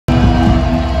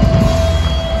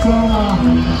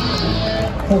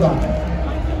Hold on.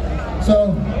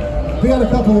 So, we got a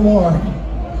couple more.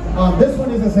 This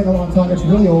one is a sing-along song. It's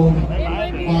really old.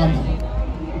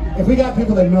 If we got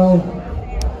people that know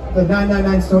the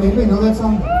 999 Stony, anybody know that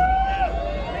song?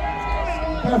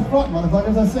 Have fun,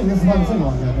 motherfuckers. Let's sing. This is fun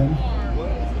sing-along, man.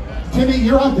 Timmy,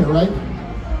 you're out there, right?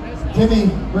 Timmy,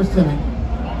 where's Timmy?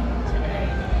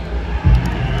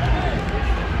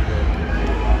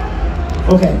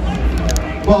 Okay.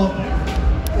 Well,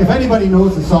 if anybody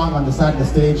knows the song on the side of the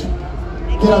stage,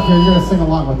 get up here, you're gonna sing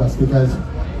along with us because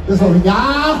this is what we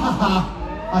got.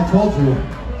 I told you.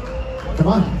 Come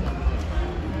on.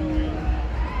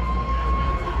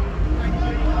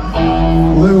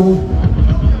 Lou.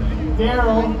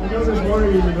 Daryl, I know there's more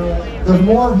of you than that. There's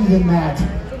more of you than that.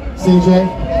 CJ.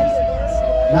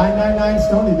 999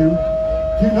 Stony, dude.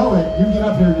 If you know it, you get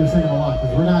up here and you're singing along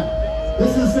because we're not.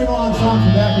 This is a sing-along song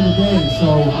from back in the day, so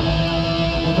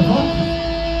what the fuck?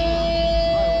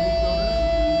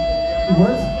 The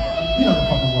words? You know the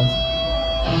fucking words.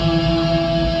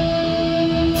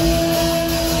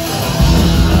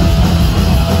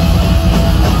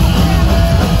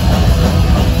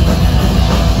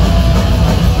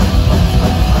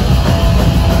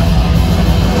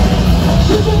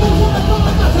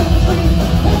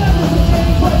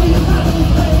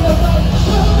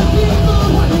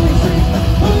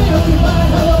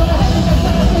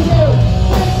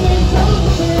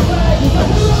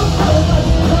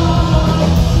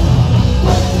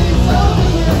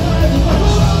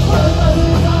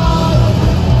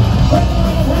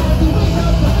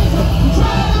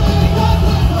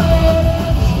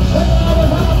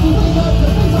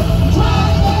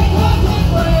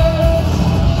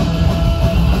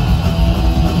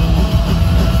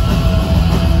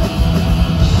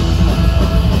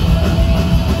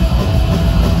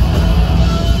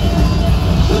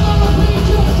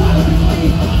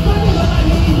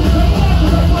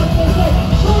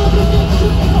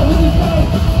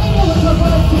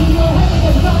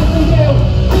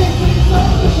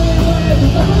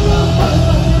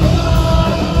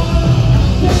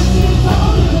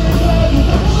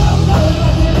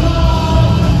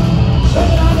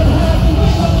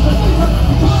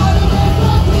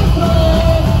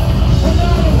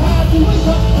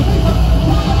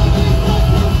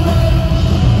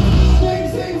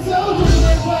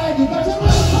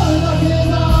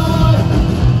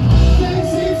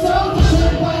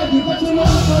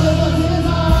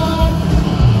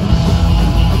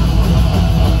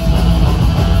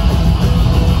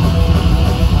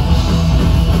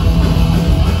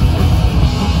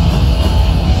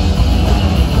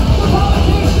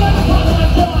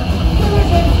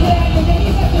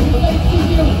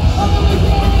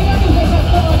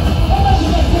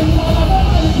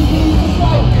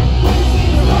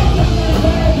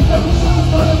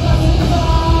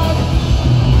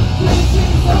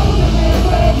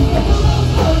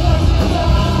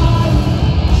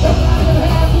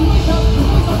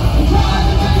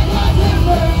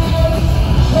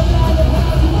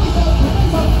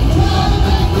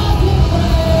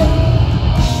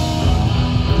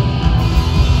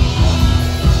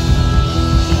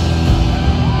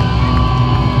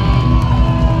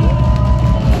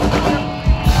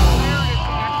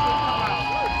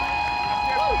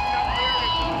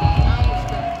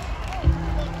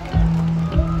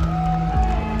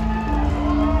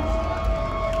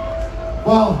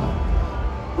 Well,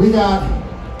 we got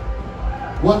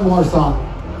one more song.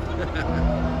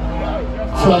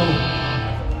 So,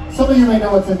 some of you may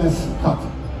know what's in this cup.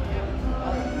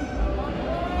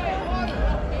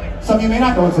 Some of you may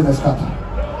not know what's in this cup.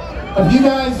 But have you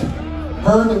guys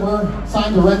heard that we're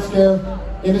signed to Red Scare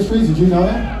Industries? Did you know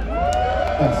that?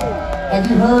 Yes. Have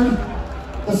you heard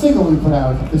the single we put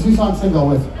out, the two-song single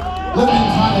with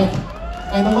Liniment, Tonic,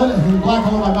 and the Black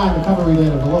Hole in My Mind, the cover we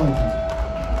did of the Wellington?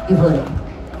 You've heard it.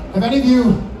 Have any of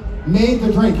you made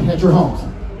the drink at your homes?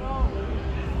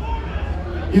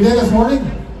 You did this morning?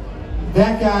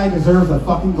 That guy deserves a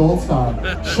fucking gold star.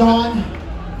 Sean,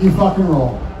 you fucking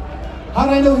roll. How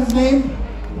did I know his name?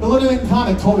 The Liniment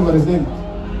Tonic told me what his name was.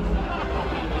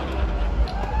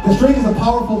 This drink is a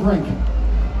powerful drink,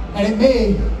 and it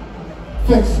may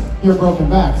fix your broken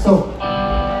back. So,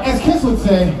 as Kiss would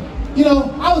say, you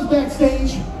know, I was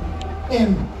backstage,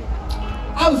 and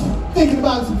I was thinking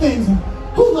about some things.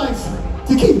 Who likes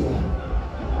tequila?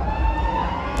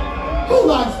 Who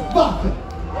likes vodka?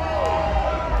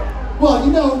 Well,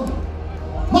 you know,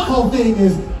 my whole thing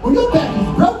is, when your back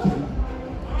is broken,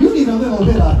 you need a little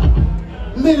bit of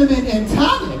Liniment and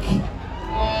Tonic.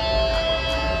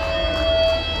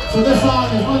 So this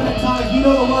song is Liniment and Tonic. You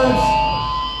know the words?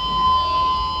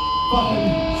 Fucking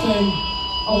sing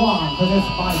Come on, because it's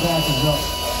my bad as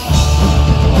well.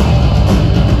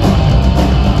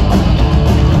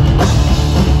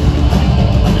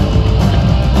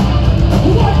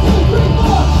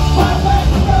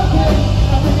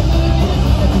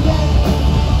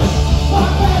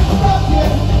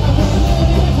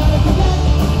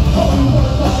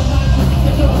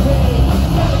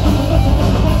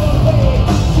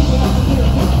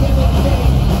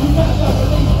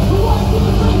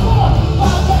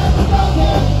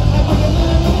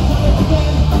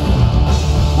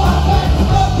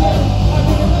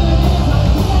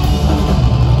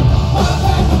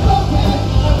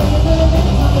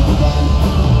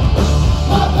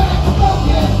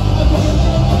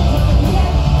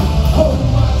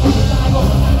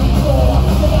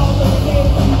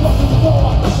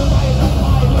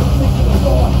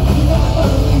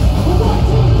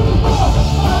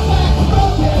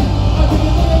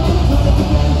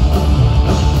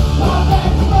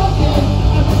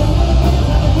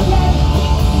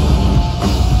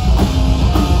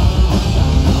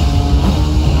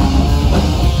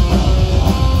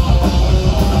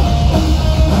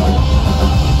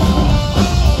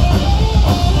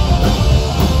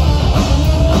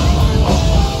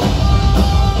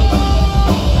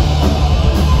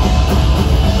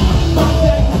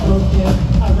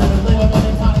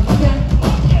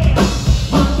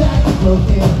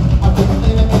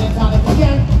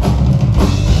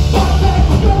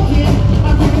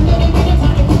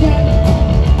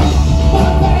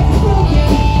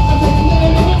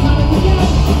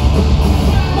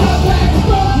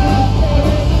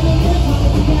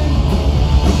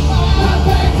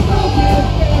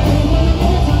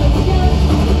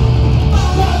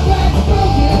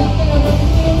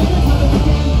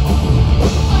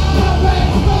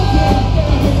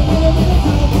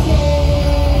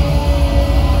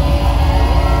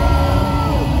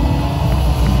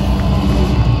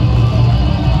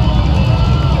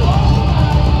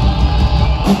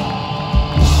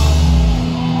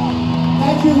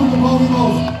 Thank you with the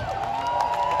Bollweevils.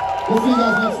 We'll see you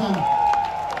guys next time.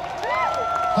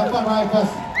 Have fun, Riot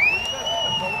Fest.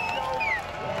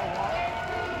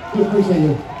 We appreciate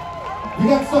you. If you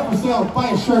got stuff for sale, buy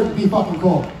a shirt and be fucking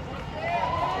cool.